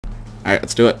Alright,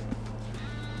 let's do it.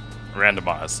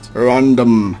 Randomized.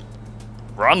 Random.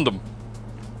 Random.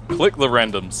 Click the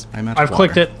randoms. I've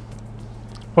clicked it.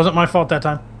 Wasn't my fault that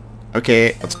time.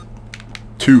 Okay, let's...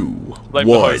 2, Blame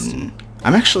the host. 1.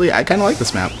 I kind of like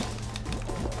this map.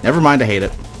 Never mind, I hate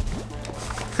it.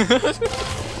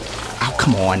 Oh,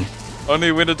 come on.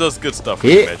 Only when it does good stuff.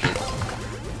 Yeah.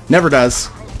 Never does.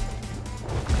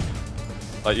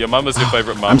 Like, your mum is your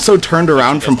favorite mum. I'm so turned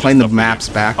around from playing the maps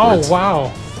backwards. Oh,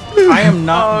 wow. I am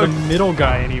not the middle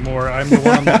guy anymore. I'm the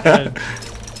one on the head.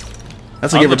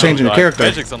 That's like you ever changing your character.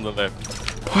 Magic's on the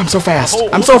left. Oh, I'm so fast.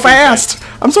 I'm so fast.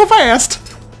 I'm so fast.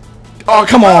 Oh,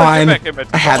 come on.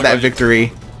 I had that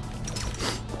victory.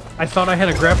 I thought I had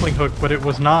a grappling hook, but it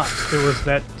was not. It was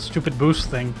that stupid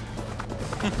boost thing.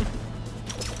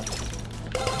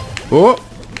 Oh.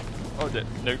 Oh,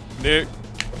 no, no.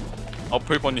 I'll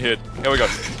poop on your head. Here we go.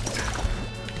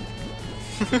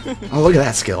 Oh, look at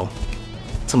that skill.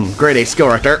 Some grade A skill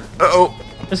right there. Uh-oh.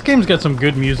 This game's got some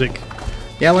good music.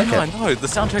 Yeah, I like Yeah, it. I know. The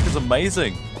soundtrack is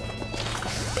amazing.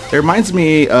 It reminds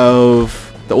me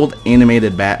of the old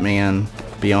animated Batman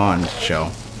Beyond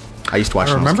show. I used to watch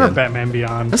it. I remember Batman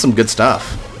Beyond. That's some good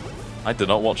stuff. I did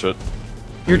not watch it.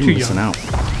 You're too missing young. out.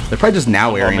 They're probably just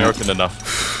now I'm airing not American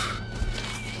enough.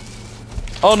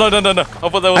 Oh, no, no, no, no. I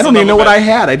thought that was I don't even know what I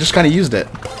had. I just kind of used it.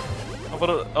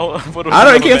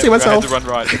 I can't see myself. I had to run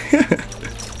right.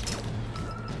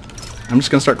 I'm just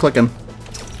gonna start clicking.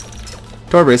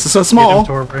 Torbray, this is so small.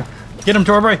 Get him,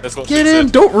 Torbray. That's what Get she him.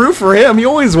 said. Don't root for him. He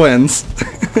always wins.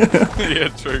 Yeah,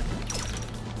 true.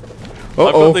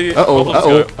 Uh-oh.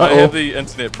 I have the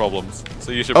internet problems,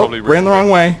 so you should probably... ran the wrong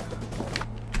way.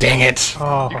 Dang it.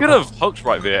 Oh. You could have hooked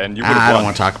right there, and you would have won. I don't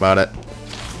want to talk about it.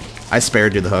 I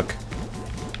spared you the hook.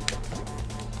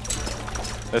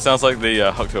 That sounds like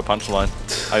the hook to a punchline.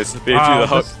 I spared you the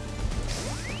hook.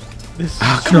 This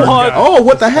Come on. guy. Oh,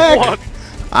 what the heck? What?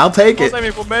 I'll take I was it.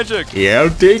 aiming for magic. Yeah, I'll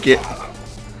take it.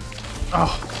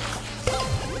 Oh,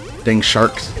 Dang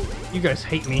sharks. you guys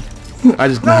hate me. I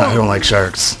don't like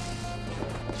sharks.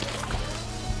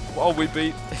 Oh, we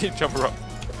beat each other up.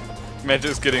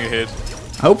 Magic's getting ahead.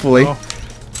 Hopefully. Oh,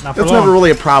 not for That's long. never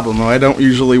really a problem, though. I don't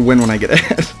usually win when I get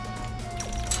ahead.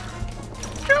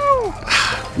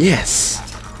 Yes.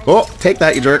 Oh, take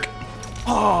that, you jerk.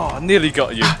 Oh, nearly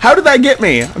got you. How did that get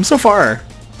me? I'm so far.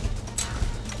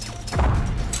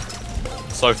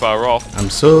 So far off. I'm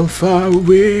so far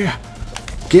away.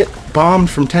 Get bombed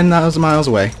from 10,000 miles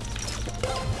away.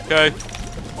 Okay.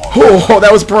 Oh,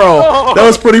 that was pro. That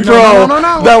was pretty pro.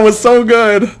 No. That was so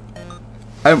good.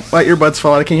 My earbuds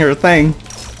fell out. I can't hear a thing.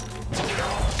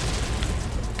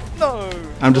 No.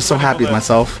 I'm just so happy with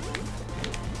myself.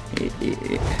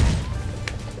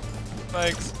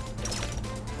 Thanks.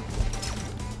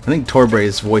 I think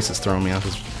Torbray's voice is throwing me off.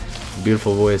 His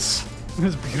beautiful voice.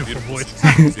 His beautiful voice.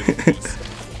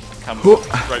 Comes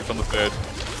straight from the bird.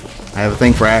 I have a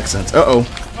thing for accents. Uh-oh.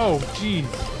 Oh, jeez.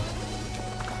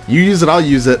 You use it, I'll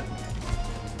use it.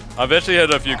 I've actually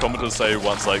had a few commenters say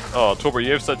once, like, "Oh, Torbray,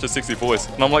 you have such a sexy voice,"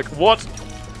 and I'm like, "What?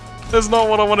 That's not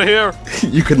what I want to hear."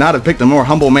 You could not have picked a more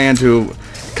humble man to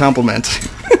compliment.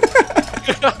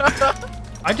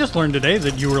 I just learned today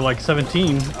that you were like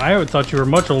 17. I thought you were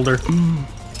much older.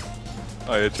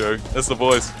 Oh yeah, true. That's the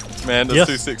voice. Man, that's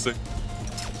too sexy.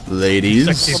 Ladies.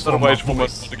 Sexy. What's that wage woman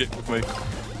to get with me?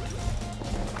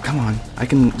 Come on. I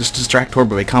can just distract Torbray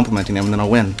by complimenting him and then I'll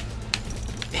win.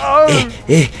 Oh!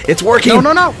 It's working!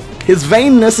 No! His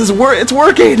vainness is it's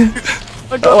working!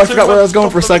 Oh, I forgot where I was going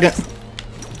for a second.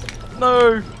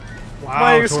 No!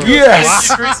 Wow, Torbray. Yes!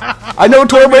 I know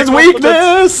Torbay's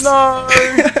weakness! No!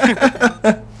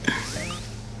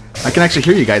 I can actually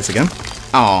hear you guys again.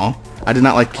 Aw. I did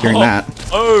not like hearing that.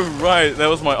 Oh, right. That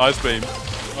was my ice beam.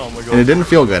 Oh my god. And it didn't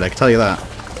feel good, I can tell you that.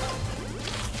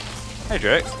 Hey,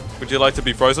 Jax. Would you like to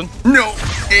be frozen? No!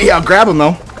 Yeah, I'll grab him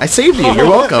though. I saved you, you're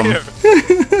welcome.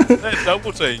 That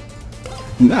double team.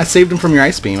 No, I saved him from your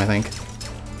ice beam, I think.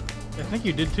 I think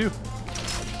you did too.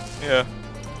 Yeah.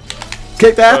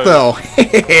 Kick that though!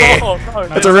 Oh, no.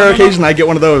 That's a rare occasion I get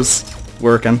one of those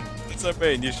working. It's so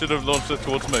mean. You should have launched it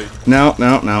towards me. No. Oh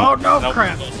no, No,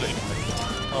 crap!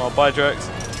 Oh, bye, Jax.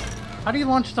 How do you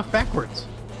launch stuff backwards?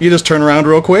 You just turn around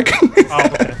real quick. Oh,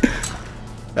 okay.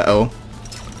 Uh-oh.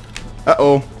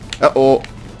 Uh-oh. Uh-oh.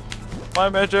 Bye,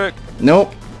 Magic.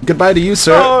 Nope. Goodbye to you,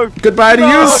 sir. No. Goodbye to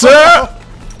you, sir!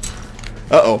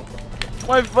 Uh-oh.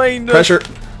 My vein. Pressure.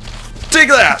 Take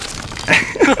that!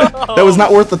 That was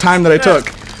not worth the time that I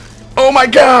took. Oh my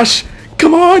gosh!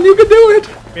 Come on, you can do it!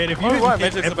 Man, if you Oh, didn't right,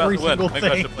 hit Magic's about every to win. single Maybe I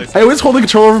thing. should play I always hold the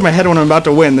control over my head when I'm about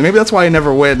to win. Maybe that's why I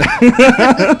never win. Stop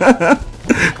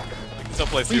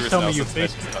playing Please serious tell now me you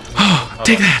since faced Magic's up.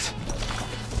 Take that!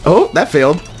 Oh, that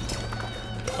failed.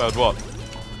 Bad what?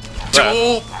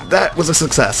 Oh, that was a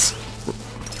success.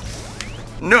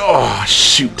 No, oh,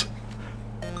 shoot.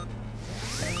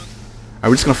 Are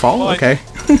we just gonna fall? Fine. Okay.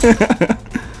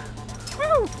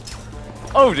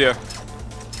 Oh dear.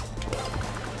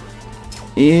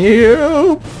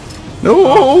 Ew.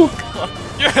 No.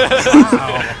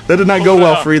 That did not go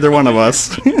well for either one of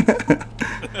us.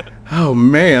 Oh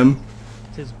man.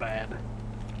 Tis bad.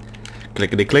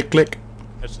 Clickety click click.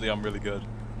 Actually, I'm really good.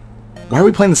 Why are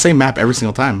we playing the same map every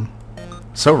single time?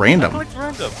 So random. I like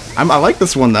random. I like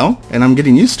this one though, and I'm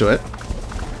getting used to it.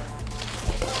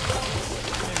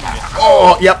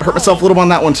 Oh, yep, hurt myself a little on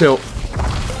that one too.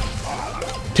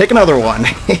 Take another one.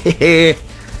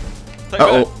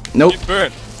 Uh-oh. Nope. You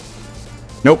burn.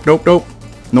 Nope, nope, nope.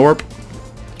 Norp.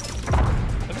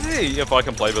 Let's see if I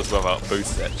can play this without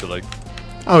boosts, actually.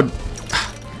 Oh,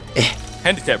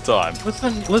 Handicap time.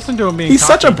 Listen to him being. he's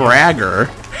such a cocky. bragger.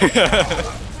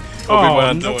 What Oh, we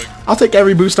weren't no. doing. I'll take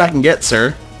every boost I can get,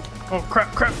 sir. Oh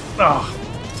crap! Crap! Oh.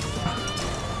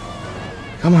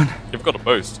 Come on. You've got a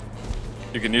boost.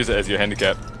 You can use it as your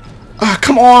handicap. Oh,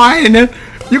 come on!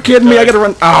 You kidding me? I gotta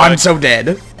run. Oh, I'm so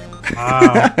dead.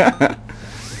 Wow.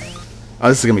 Oh,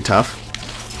 this is gonna be tough.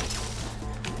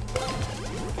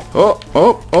 Oh,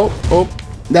 oh, oh, oh.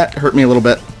 That hurt me a little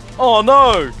bit. Oh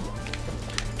no!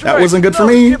 That wasn't good for No,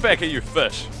 me. Get back at you,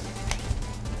 fish.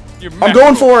 You I'm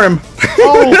going for him.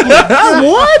 Oh,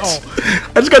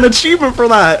 What? I just got an achievement for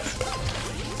that.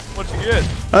 What'd you get?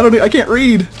 I can't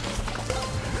read.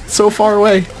 It's so far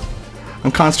away.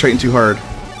 I'm concentrating too hard.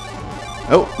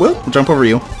 Oh, well, I'll jump over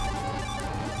you.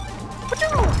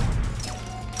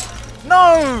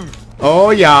 No!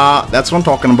 Oh yeah, that's what I'm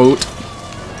talking about.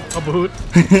 a boot.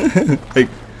 Like,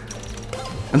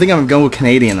 I think I'm going with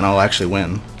Canadian and I'll actually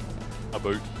win. A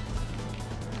boot.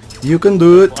 You can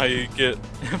do it.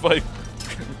 If I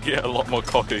get a lot more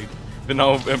cocky, then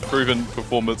I'll improve in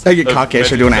performance. I get cocky, I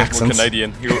start doing Magic accents.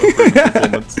 Canadian, he'll improve in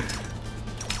performance.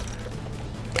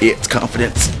 It's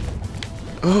confidence.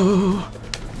 Oh.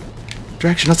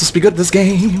 Direction not supposed to be good at this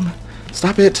game.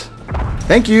 Stop it.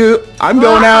 Thank you. I'm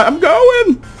going out. I'm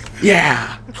going.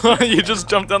 Yeah. You just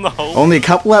jumped down the hole. Only a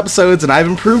couple episodes and I've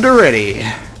improved already.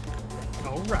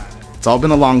 All right. It's all been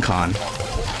a long con.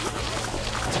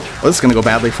 Well, this is going to go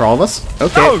badly for all of us.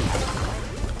 Okay. No!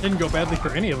 Didn't go badly for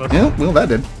any of us. Yeah, well, that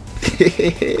did.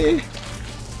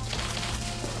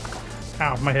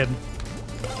 Ow, my head.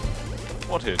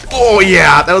 What hit? Oh,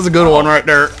 yeah. That was a good one right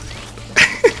there.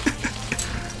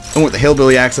 I went with the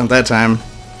hillbilly accent that time.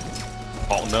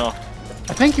 Oh no.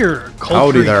 I think you're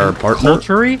Howdy there, partner.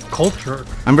 Culture.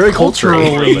 I'm very culturally.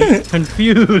 Culturally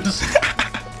confused.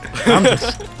 I'm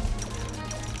just.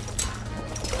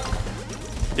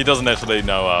 He doesn't actually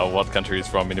know what country he's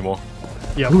from anymore.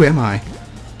 Yep. Who am I?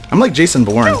 I'm like Jason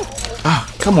Bourne.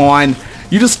 Ah, come on.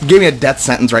 You just gave me a death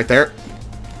sentence right there.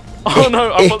 Oh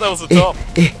no, I thought that was the top.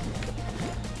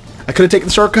 I could have taken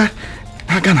the shortcut.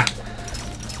 Not gonna.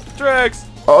 Drags!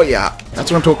 Oh yeah,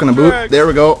 that's what I'm talking about. Correct. There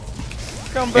we go.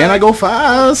 Come back! And I go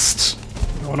fast.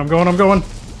 I'm going.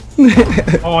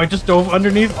 Oh, I just dove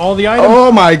underneath all the items.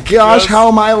 Oh my gosh, Yes. how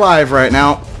am I alive right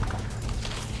now?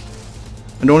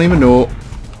 I don't even know.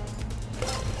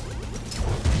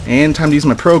 And time to use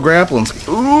my pro grappling.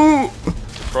 Ooh!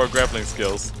 Pro grappling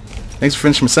skills. Thanks for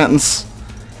finishing my sentence.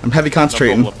 I'm heavy No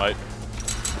concentrating. problem,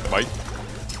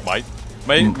 mate.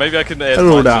 Maybe I can add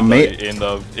Hello lines there, at mate. the end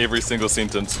of every single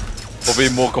sentence. Will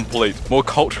be more complete, more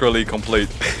culturally complete.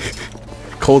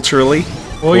 Culturally.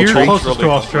 Well, you're Culturally. closest to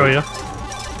Australia.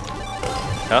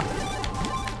 Huh?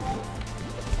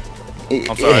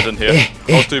 I'm sorry, I didn't hear.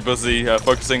 I was too busy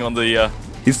focusing on the.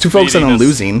 He's too focused on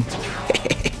losing.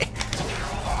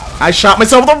 I shot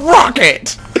myself with a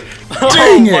rocket!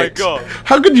 Dang Oh my it! god!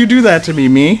 How could you do that to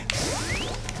me?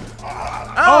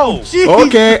 Oh! Jeez.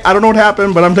 Okay, I don't know what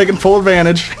happened, but I'm taking full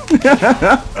advantage.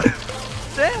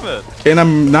 Damn it! And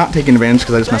I'm not taking advantage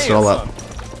because I just messed it all up. Son.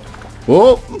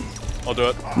 Whoa! I'll do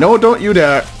it. No, don't you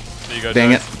dare! There you go.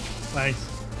 Dang it. James.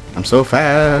 Nice. I'm so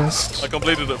fast. I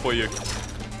completed it for you.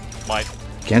 Mate.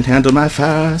 Can't handle my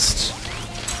fast.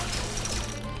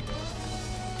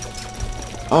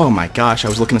 Oh my gosh, I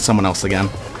was looking at someone else again.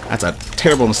 That's a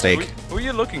terrible mistake. Who are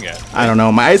you looking at? I don't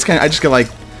know. My eyes I just get like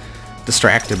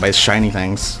distracted by shiny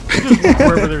things. Just look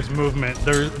wherever there's movement.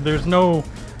 There's no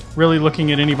really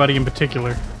looking at anybody in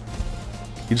particular.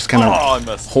 You just kind of Oh, I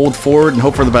missed. hold forward and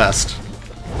hope for the best.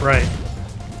 Right.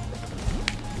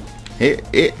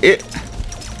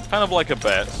 Kind of like a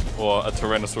bat or a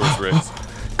Tyrannosaurus Rex.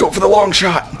 Go for the long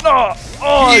shot. Oh,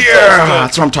 I Yeah, dodged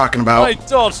that's what I'm talking it. about. I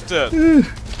dodged it.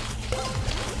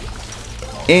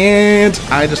 And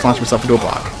I just launched myself into a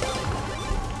block.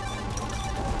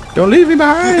 Don't leave me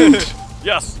behind.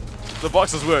 Yes! The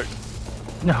boxes worked.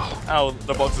 No. Ow,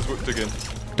 the boxes worked again.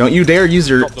 Don't you dare use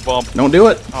your... Drop the bomb. Don't do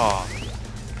it. Ah.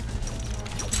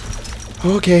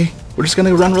 Okay. We're just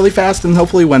gonna run really fast and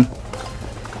hopefully win.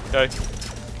 Okay.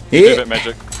 You do Yeah. that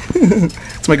magic.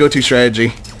 It's my go-to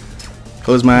strategy.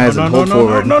 Close my eyes No, and no, hold no,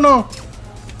 forward. no, no, no.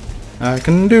 I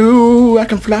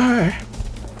can fly.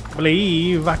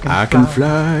 Believe I can I can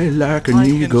fly like an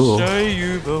eagle. I can show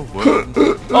you the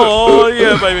world. Oh,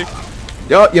 yeah, baby.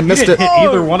 Oh, you You missed didn't it. hit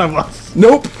either one of us.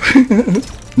 Nope.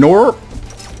 Nor.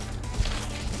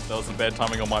 That was some bad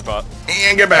timing on my part.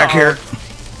 And get back here.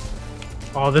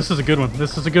 Oh, this is a good one.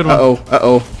 This is a good one. Uh-oh.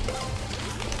 Uh-oh.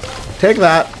 Take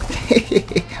that.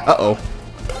 Uh-oh.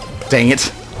 Dang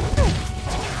it.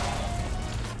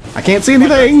 I can't see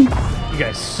anything. You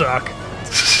guys suck.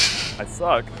 I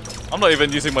suck. I'm not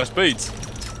even using my speeds.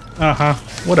 Uh-huh.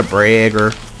 What a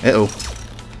bragger. Uh-oh.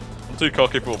 I'm too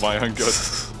cocky for my own good.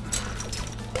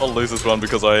 I'll lose this one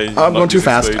because I'm I'm going too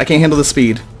fast. Speed. I can't handle the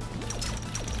speed.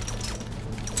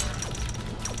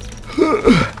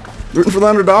 Rooting for the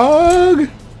underdog.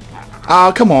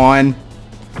 Oh, come on.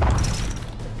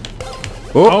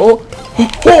 Oh,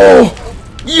 oh.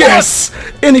 Yes!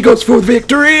 And he goes for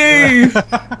victory!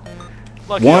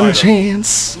 Lucky One item.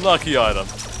 chance. Lucky item.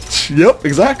 Yep,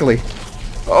 exactly.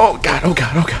 Oh god, oh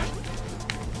god, oh god.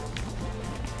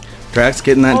 Drax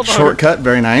getting that Oh, no. shortcut,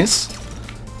 very nice.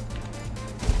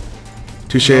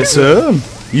 Touche, sir.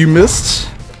 You missed.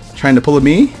 Trying to pull a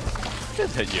me.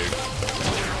 Just hit you.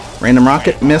 Random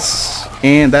rocket, miss.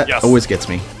 And that Yes. always gets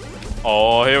me.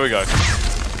 Oh, here we go.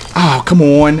 Oh, come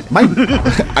on. My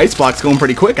ice block's going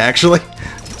pretty quick, actually.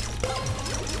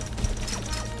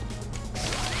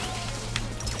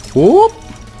 Whoop.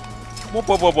 Whoop,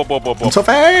 whoop, whoop, whoop, whoop, whoop, I'm whoop. so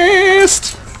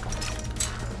fast.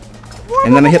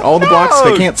 And then I hit all the blocks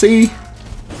that I can't see.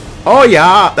 Oh,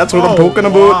 yeah. That's what I'm talking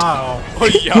about. Wow. Oh,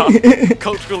 yeah.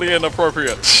 Culturally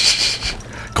inappropriate.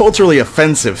 Culturally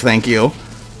offensive, thank you.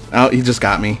 Oh, he just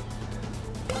got me.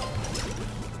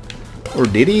 Or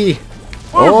did he?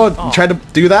 Oh, he tried to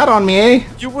do that on me, eh?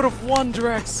 You would have won,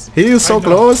 Drax. He is so I know.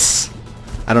 close.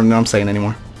 I don't know what I'm saying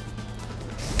anymore.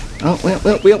 Oh, well,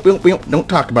 don't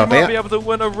talk about You might be that. able to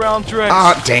win a round, Drax.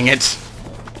 Ah, dang it.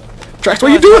 Drax, why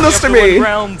are you doing this to me?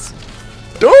 Rounds.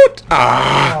 Don't!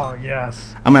 Ah! Oh,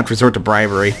 yes. I'm gonna have to resort to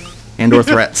bribery and or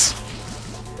threats.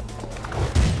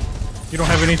 You don't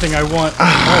have anything I want.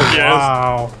 Yes.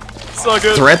 Wow. So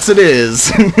good. Threats it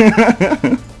is.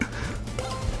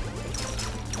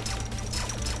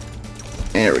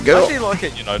 There we I go. actually like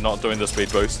it, you know, not doing the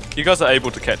speed boost. You guys are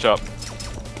able to catch up.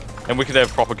 And we could have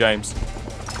proper games.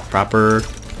 Proper.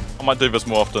 I might do this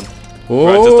more often. Oh,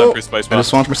 Right, just don't press spacebar. I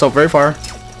just launched myself very far.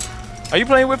 Are you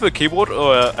playing with a keyboard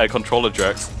or a controller,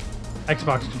 Drax?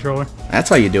 Xbox controller. That's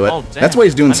how you do it. Oh, damn. That's why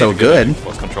he's doing I need so to get an good.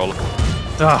 Xbox controller.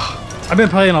 Ugh. I've been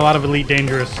playing a lot of Elite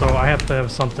Dangerous, so I have to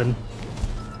have something.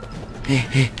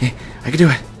 Hey, I can do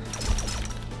it.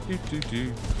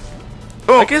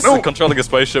 Oh, I guess no. controlling a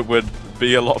spaceship would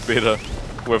be a lot better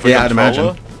with a Yeah, I'd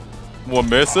controller. imagine. More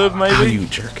immersive, maybe? Ah, you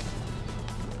jerk.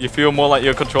 You feel more like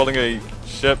you're controlling a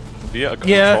ship via a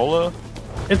Yeah. controller?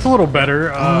 It's a little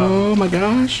better. Oh my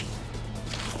gosh.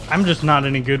 I'm just not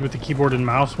any good with the keyboard and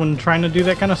mouse when trying to do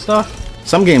that kind of stuff.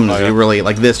 Some games Oh, yeah. you really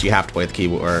like this. You have to play with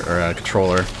keyboard or a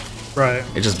controller. Right.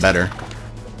 It's just better.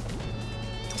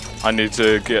 I need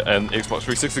to get an Xbox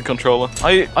 360 controller.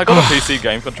 I got a PC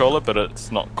game controller, but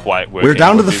it's not quite working. We're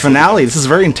down to with the these- finale. This is a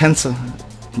very intense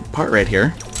part right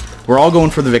here. We're all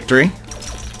going for the victory,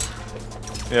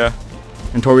 Yeah.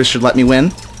 and Torres should let me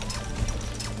win.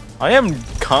 I am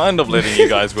kind of letting you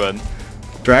guys win.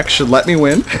 Drax should let me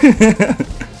win.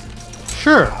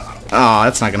 Sure. Oh,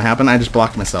 that's not gonna happen. I just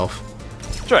blocked myself.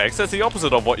 Drax, that's the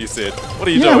opposite of what you said. What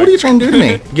are you Yeah, doing? what are you trying to do to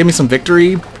me? Give me some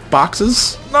victory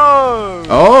boxes? No!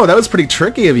 Oh, that was pretty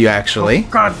tricky of you, actually.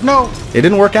 God, no. It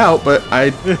didn't work out, but I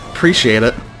appreciate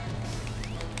it.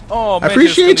 Oh, I man,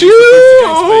 appreciate you're you!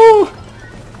 spinning this against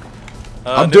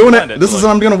me. I'm never doing mind it. This is did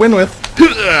what I'm gonna win with.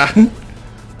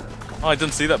 Oh, I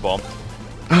didn't see that bomb.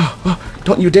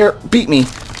 Don't you dare beat me.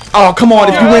 Oh, come on.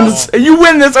 If you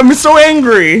win this, I'm so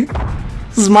angry.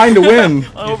 This is mine to win.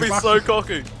 I'll be so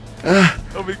cocky.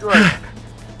 That'll be great.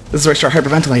 This is where I start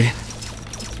hyperventilating.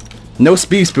 No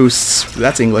speed boosts.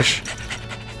 That's English.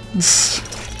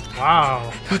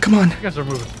 Wow. Oh, come on. You guys are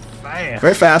moving fast.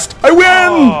 Very fast. I win!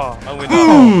 Oh, I win.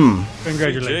 Hmm.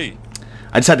 Congratulations. GG.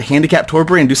 I just had to handicap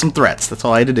Torbury and do some threats. That's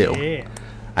all I had to do. Yeah.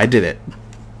 I did it.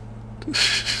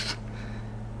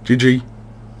 GG.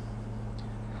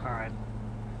 Alright.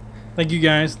 Thank you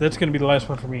guys. That's going to be the last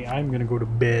one for me. I'm going to go to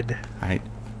bed. Alright.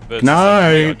 That's Good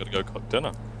night. I gotta go cook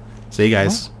dinner. See you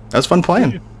guys. That was fun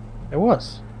playing. It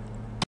was.